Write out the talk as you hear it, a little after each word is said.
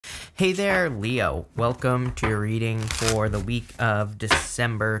Hey there, Leo. Welcome to your reading for the week of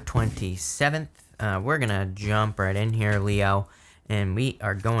December 27th. We're going to jump right in here, Leo, and we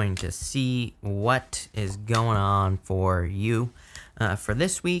are going to see what is going on for you for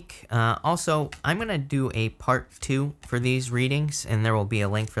this week. Also, I'm going to do a part 2 for these readings, and there will be a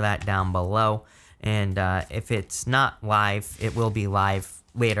link for that down below. And if it's not live, it will be live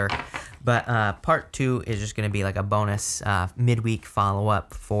later. But part 2 is just going to be like a bonus midweek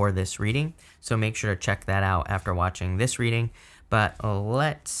follow-up for this reading. So make sure to check that out after watching this reading. But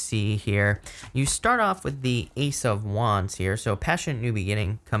let's see here. You start off with the Ace of Wands here. So passionate new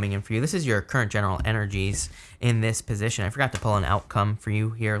beginning coming in for you. This is your current general energies in this position. I forgot to pull an outcome for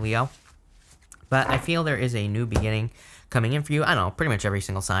you here, Leo. But I feel there is a new beginning coming in for you. I don't know, pretty much every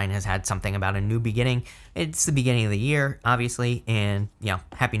single sign has had something about a new beginning. It's the beginning of the year, obviously, and, you know,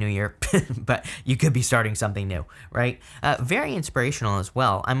 Happy New Year, but you could be starting something new, right? Very inspirational as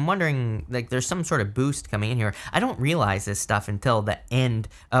well. I'm wondering, like, there's some sort of boost coming in here. I don't realize this stuff until the end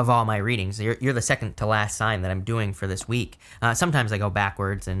of all my readings. You're the second to last sign that I'm doing for this week. Sometimes I go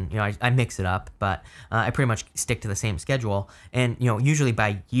backwards and, you know, I mix it up, but I pretty much stick to the same schedule. And, you know, usually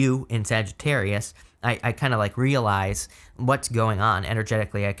by you in Sagittarius, I kind of like realize what's going on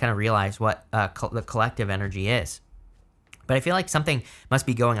energetically. I kind of realize what the collective energy is. But I feel like something must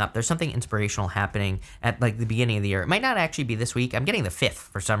be going up. There's something inspirational happening at like the beginning of the year. It might not actually be this week. I'm getting the 5th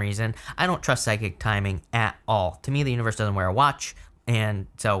for some reason. I don't trust psychic timing at all. To me, the universe doesn't wear a watch. And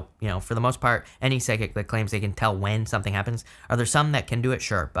so, you know, for the most part, any psychic that claims they can tell when something happens, are there some that can do it?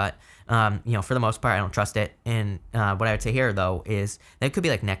 Sure. But, you know, for the most part, I don't trust it. And what I would say here, though, is that it could be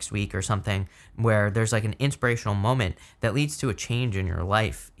like next week or something where there's like an inspirational moment that leads to a change in your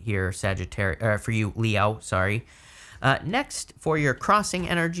life here, Sagittarius, for you, Leo, sorry. Next, for your crossing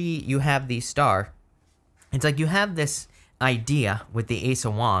energy, you have the Star. It's like you have this idea with the Ace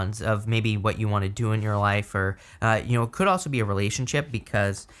of Wands of maybe what you want to do in your life, or you know, it could also be a relationship,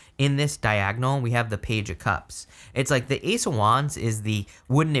 because in this diagonal we have the Page of Cups. It's like the Ace of Wands is the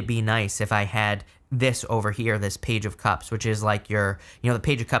wouldn't it be nice if I had this over here, this Page of Cups, which is like your, you know, the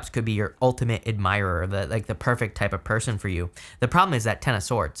Page of Cups could be your ultimate admirer, the perfect type of person for you. The problem is that Ten of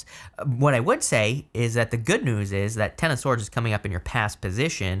Swords. What I would say is that the good news is that Ten of Swords is coming up in your past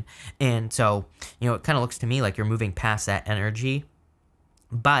position, and so, you know, it kind of looks to me like you're moving past that energy.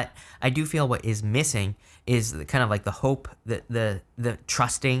 But I do feel what is missing is kind of like the hope, the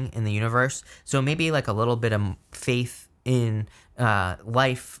trusting in the universe. So maybe like a little bit of faith in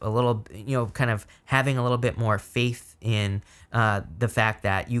life, a little, you know, kind of having a little bit more faith in the fact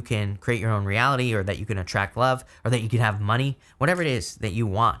that you can create your own reality, or that you can attract love, or that you can have money, whatever it is that you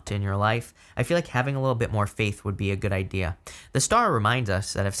want in your life. I feel like having a little bit more faith would be a good idea. The Star reminds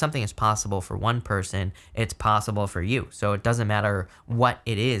us that if something is possible for one person, it's possible for you. So it doesn't matter what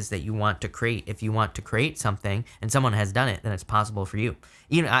it is that you want to create. If you want to create something and someone has done it, then it's possible for you.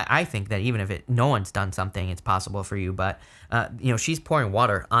 Even I think that even if no one's done something, it's possible for you. But you know, she's pouring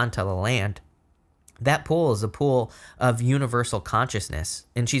water onto the land. That pool is a pool of universal consciousness,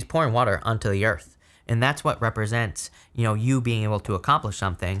 and she's pouring water onto the earth. And that's what represents, you know, you being able to accomplish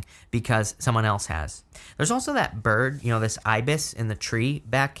something because someone else has. There's also that bird, you know, this ibis in the tree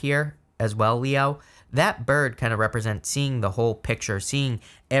back here as well, Leo. That bird kind of represents seeing the whole picture, seeing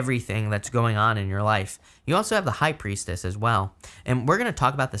everything that's going on in your life. You also have the High Priestess as well. And we're going to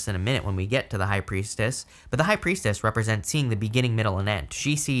talk about this in a minute when we get to the High Priestess. But the High Priestess represents seeing the beginning, middle, and end.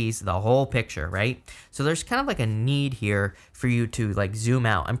 She sees the whole picture, right? So there's kind of like a need here for you to like zoom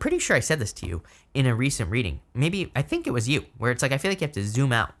out. I'm pretty sure I said this to you in a recent reading. Maybe, I think it was you, where it's like I feel like you have to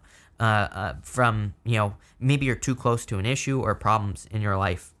zoom out from, you know, maybe you're too close to an issue or problems in your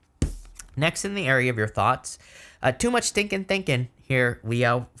life. Next, in the area of your thoughts, too much stinking thinking here,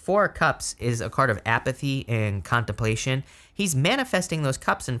 Leo. 4 of Cups is a card of apathy and contemplation. He's manifesting those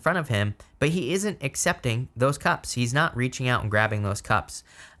cups in front of him, but he isn't accepting those cups. He's not reaching out and grabbing those cups.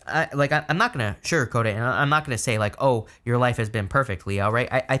 I'm not going to sugarcoat it, and I'm not going to say like, oh, your life has been perfect, Leo, right?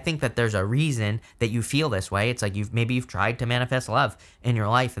 I think that there's a reason that you feel this way. It's like maybe you've tried to manifest love in your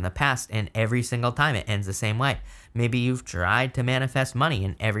life in the past, and every single time it ends the same way. Maybe you've tried to manifest money,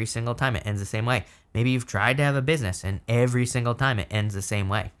 and every single time it ends the same way. Maybe you've tried to have a business, and every single time it ends the same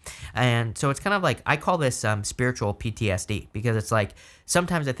way. And so it's kind of like, I call this spiritual PTSD, because it's like,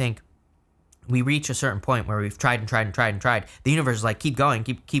 sometimes I think we reach a certain point where we've tried and tried and tried and tried. The universe is like, keep going,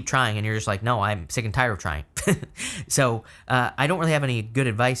 keep trying. And you're just like, no, I'm sick and tired of trying. So I don't really have any good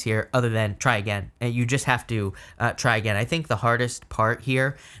advice here other than try again. And you just have to try again. I think the hardest part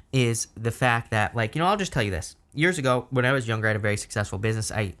here is the fact that, like, you know, I'll just tell you this. years ago, when I was younger, I had a very successful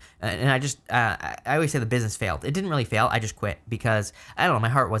business. I always say the business failed. It didn't really fail. I just quit because, I don't know, my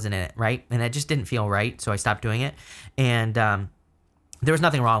heart wasn't in it, right? And it just didn't feel right, so I stopped doing it. And there was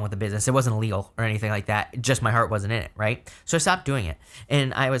nothing wrong with the business. It wasn't illegal or anything like that. Just my heart wasn't in it, right? So I stopped doing it.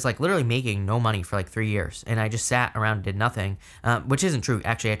 And I was like literally making no money for like 3 years. And I just sat around and did nothing, which isn't true.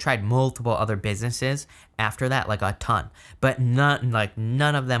 Actually, I tried multiple other businesses after that, like a ton. But none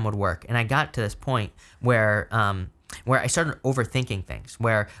of them would work. And I got to this point where I started overthinking things,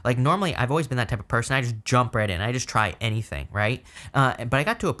 where like normally I've always been that type of person. I just jump right in. I just try anything, right? But I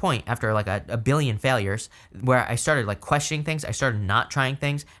got to a point after like a billion failures where I started like questioning things. I started not trying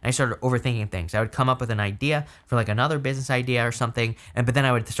things, and I started overthinking things. I would come up with an idea for like another business idea or something, but then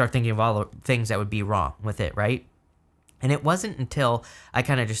I would start thinking of all the things that would be wrong with it, right? And it wasn't until I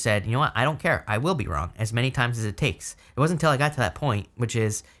kind of just said, you know what, I don't care. I will be wrong as many times as it takes. It wasn't until I got to that point, which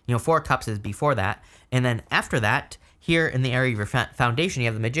is, 4 cups is before that. And then after that, here in the area of your foundation, you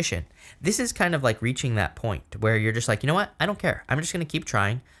have the Magician. This is kind of like reaching that point where you're just like, you know what, I don't care. I'm just going to keep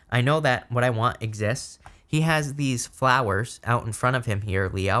trying. I know that what I want exists. He has these flowers out in front of him here,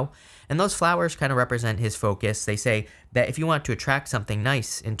 Leo. And those flowers kind of represent his focus. They say that if you want to attract something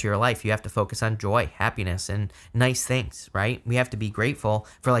nice into your life, you have to focus on joy, happiness, and nice things, right? We have to be grateful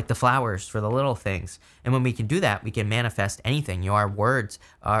for like the flowers, for the little things. And when we can do that, we can manifest anything. Our words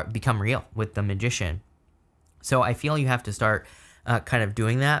become real with the Magician. So I feel you have to start kind of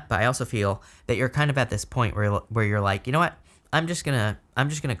doing that. But I also feel that you're kind of at this point where you're like, you know what? I'm just gonna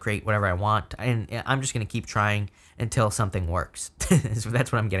create whatever I want, and I'm just gonna keep trying until something works. So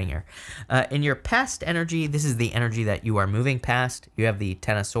that's what I'm getting here. In your past energy, this is the energy that you are moving past. You have the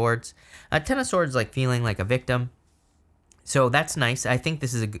Ten of Swords. Ten of Swords, like feeling like a victim. So that's nice. I think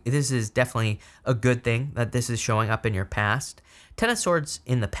this is definitely a good thing that this is showing up in your past. Ten of Swords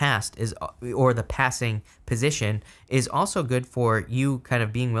in the past or the passing position is also good for you kind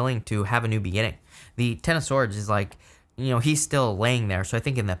of being willing to have a new beginning. The Ten of Swords is like, he's still laying there. So I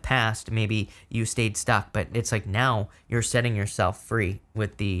think in the past, maybe you stayed stuck, but it's like now you're setting yourself free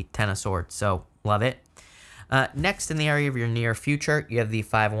with the Ten of Swords. So love it. Next, in the area of your near future, you have the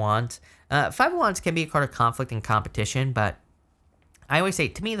Five of Wands. Five of Wands can be a card of conflict and competition, but I always say,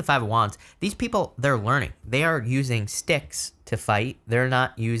 to me, the Five of Wands, these people, they're learning. They are using sticks to fight. They're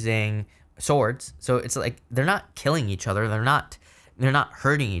not using swords. So it's like they're not killing each other. They're not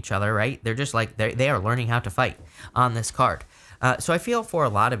hurting each other, right? They're just like, they are learning how to fight on this card. So I feel for a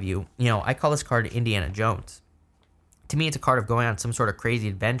lot of you, I call this card Indiana Jones. To me, it's a card of going on some sort of crazy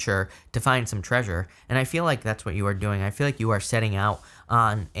adventure to find some treasure. And I feel like that's what you are doing. I feel like you are setting out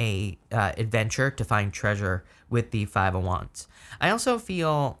on a adventure to find treasure with the Five of Wands. I also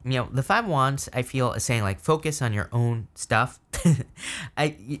feel, the Five of Wands, I feel is saying like, focus on your own stuff. I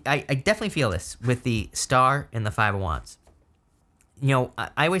definitely feel this with the Star and the Five of Wands.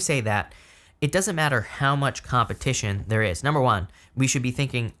 I always say that it doesn't matter how much competition there is. Number one, we should be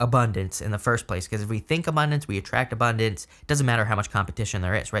thinking abundance in the first place, because if we think abundance, we attract abundance. It doesn't matter how much competition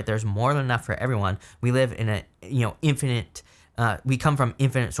there is, right? There's more than enough for everyone. We live in a, infinite, we come from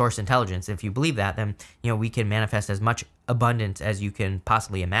infinite source intelligence. If you believe that, then, we can manifest as much abundance as you can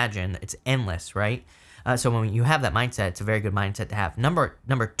possibly imagine. It's endless, right? So when you have that mindset, it's a very good mindset to have.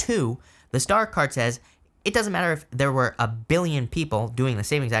 Number two, the Star card says, it doesn't matter if there were a billion people doing the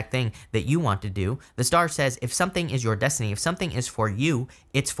same exact thing that you want to do. The Star says if something is your destiny, if something is for you,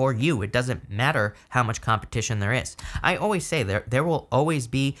 it's for you. It doesn't matter how much competition there is. I always say there will always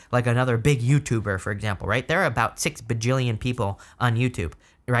be like another big YouTuber, for example, right? There are about 6 bajillion people on YouTube,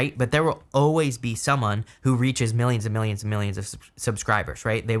 right? But there will always be someone who reaches millions and millions and millions of subscribers,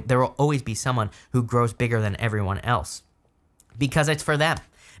 right? There will always be someone who grows bigger than everyone else because it's for them.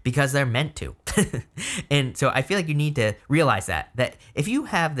 Because they're meant to. And so I feel like you need to realize that if you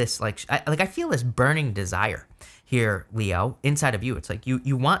have this, I feel this burning desire here, Leo, inside of you. It's like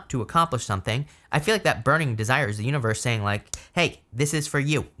you want to accomplish something. I feel like that burning desire is the universe saying like, hey, this is for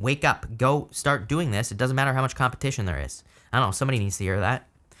you. Wake up. Go start doing this. It doesn't matter how much competition there is. I don't know. Somebody needs to hear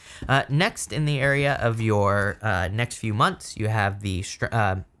that. Next, in the area of your next few months, you have the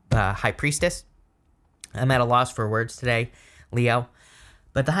High Priestess. I'm at a loss for words today, Leo.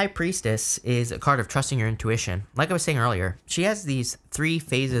 But the High Priestess is a card of trusting your intuition. Like I was saying earlier, she has these 3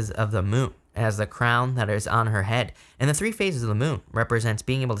 phases of the moon as the crown that is on her head. And the 3 phases of the moon represents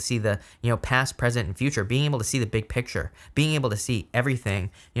being able to see the, past, present, and future, being able to see the big picture, being able to see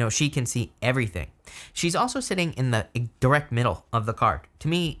everything. She can see everything. She's also sitting in the direct middle of the card. To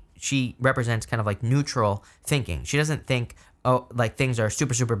me, she represents kind of like neutral thinking. She doesn't think oh, like things are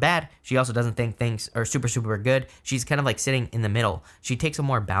super, super bad. She also doesn't think things are super, super good. She's kind of like sitting in the middle. She takes a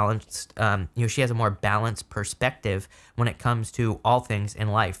more balanced, she has a more balanced perspective when it comes to all things in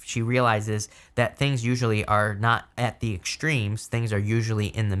life. She realizes that things usually are not at the extremes. Things are usually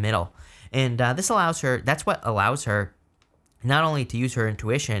in the middle. And this allows her, that's what allows her not only to use her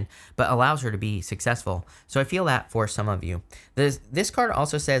intuition, but allows her to be successful. So I feel that for some of you. This card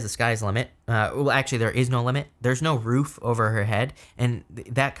also says the sky's the limit. Well, actually, there is no limit. There's no roof over her head. And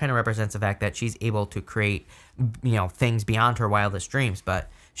that kind of represents the fact that she's able to create, things beyond her wildest dreams, but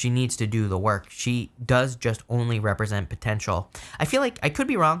she needs to do the work. She does just only represent potential. I feel like I could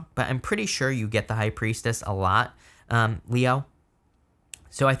be wrong, but I'm pretty sure you get the High Priestess a lot, Leo.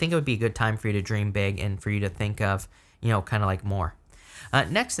 So I think it would be a good time for you to dream big and for you to think of, kind of like more.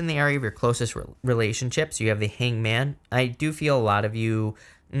 Next, in the area of your closest relationships, you have the Hangman. I do feel a lot of you,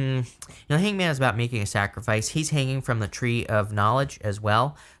 Hangman is about making a sacrifice. He's hanging from the tree of knowledge as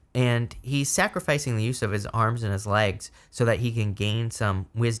well, and he's sacrificing the use of his arms and his legs so that he can gain some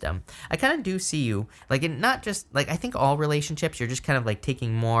wisdom. I kind of do see you, like, not just, like, I think all relationships, you're just kind of, like,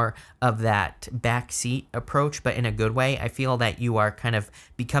 taking more of that backseat approach, but in a good way. I feel that you are kind of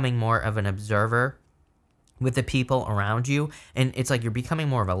becoming more of an observer with the people around you, and it's like you're becoming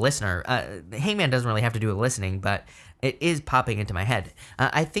more of a listener. The Hangman doesn't really have to do with listening, but it is popping into my head.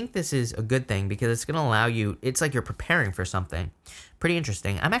 I think this is a good thing because it's going to allow you, it's like you're preparing for something. Pretty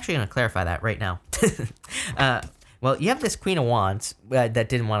interesting. I'm actually going to clarify that right now. Well, you have this Queen of Wands that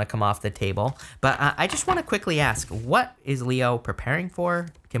didn't want to come off the table, but I just want to quickly ask, what is Leo preparing for?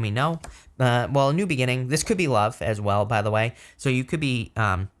 Can we know? Well, a new beginning. This could be love as well, by the way. So you could be...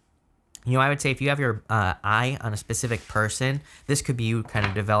 I would say if you have your eye on a specific person, this could be you kind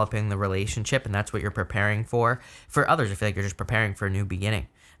of developing the relationship, and that's what you're preparing for. For others, I feel like you're just preparing for a new beginning.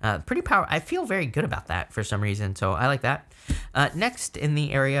 Pretty powerful. I feel very good about that for some reason, so I like that. Next, in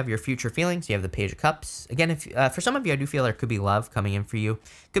the area of your future feelings, you have the Page of Cups. Again, if for some of you, I do feel there could be love coming in for you.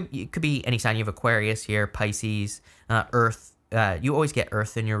 It could be any sign. You have Aquarius here, Pisces, Earth. You always get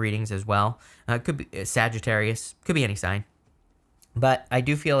Earth in your readings as well. Could be Sagittarius. Could be any sign. But I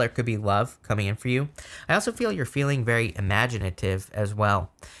do feel there could be love coming in for you. I also feel you're feeling very imaginative as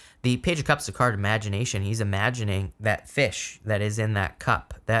well. The Page of Cups is a card of imagination. He's imagining that fish that is in that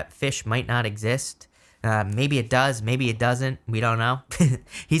cup. That fish might not exist. Maybe it does. Maybe it doesn't. We don't know.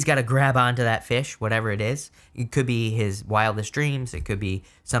 He's got to grab onto that fish, whatever it is. It could be his wildest dreams. It could be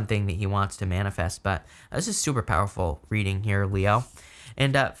something that he wants to manifest. But this is super powerful reading here, Leo.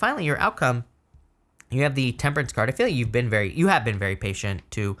 And finally, your outcome. You have the Temperance card. I feel like you have been very patient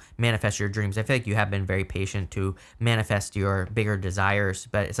to manifest your dreams. I feel like you have been very patient to manifest your bigger desires,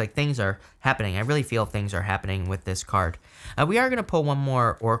 but it's like things are happening. I really feel things are happening with this card. We are going to pull one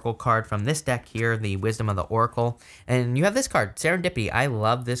more Oracle card from this deck here, the Wisdom of the Oracle, and you have this card, Serendipity. I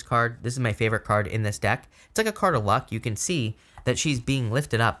love this card. This is my favorite card in this deck. It's like a card of luck. You can see that she's being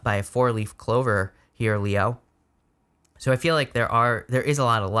lifted up by a 4-leaf clover here, Leo. So I feel like there is a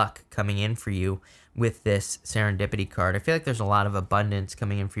lot of luck coming in for you with this Serendipity card. I feel like there's a lot of abundance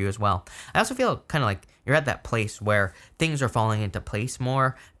coming in for you as well. I also feel kind of like you're at that place where things are falling into place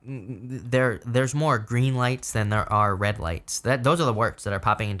more. There's more green lights than there are red lights. Those are the words that are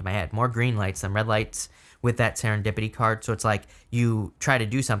popping into my head. More green lights than red lights with that Serendipity card. So it's like you try to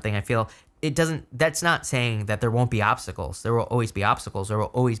do something. I feel that's not saying that there won't be obstacles. There will always be obstacles. There will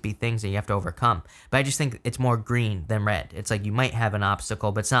always be things that you have to overcome. But I just think it's more green than red. It's like you might have an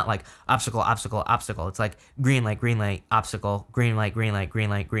obstacle, but it's not like obstacle, obstacle, obstacle. It's like green light, obstacle, green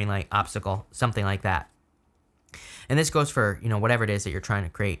light, obstacle, something like that. And this goes for, whatever it is that you're trying to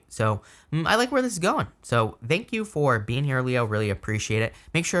create. So I like where this is going. So thank you for being here, Leo. Really appreciate it.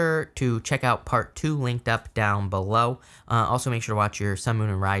 Make sure to check out part 2 linked up down below. Also make sure to watch your Sun, Moon,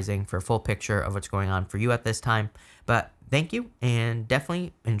 and Rising for a full picture of what's going on for you at this time. But thank you, and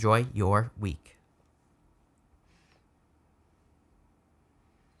definitely enjoy your week.